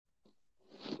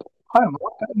Hi,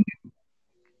 Mark. How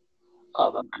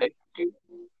are you? Okay.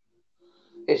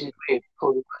 This is me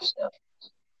calling myself.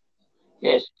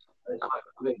 Yes, I quite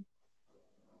agree.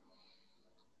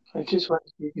 I just want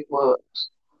to see if it works.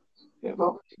 It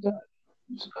obviously does.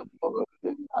 It's got more of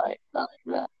it.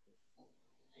 Blah.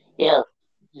 Yeah,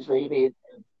 just leave it.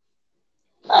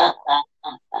 Ah, ah,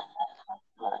 ah,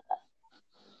 ah,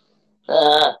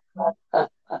 ah.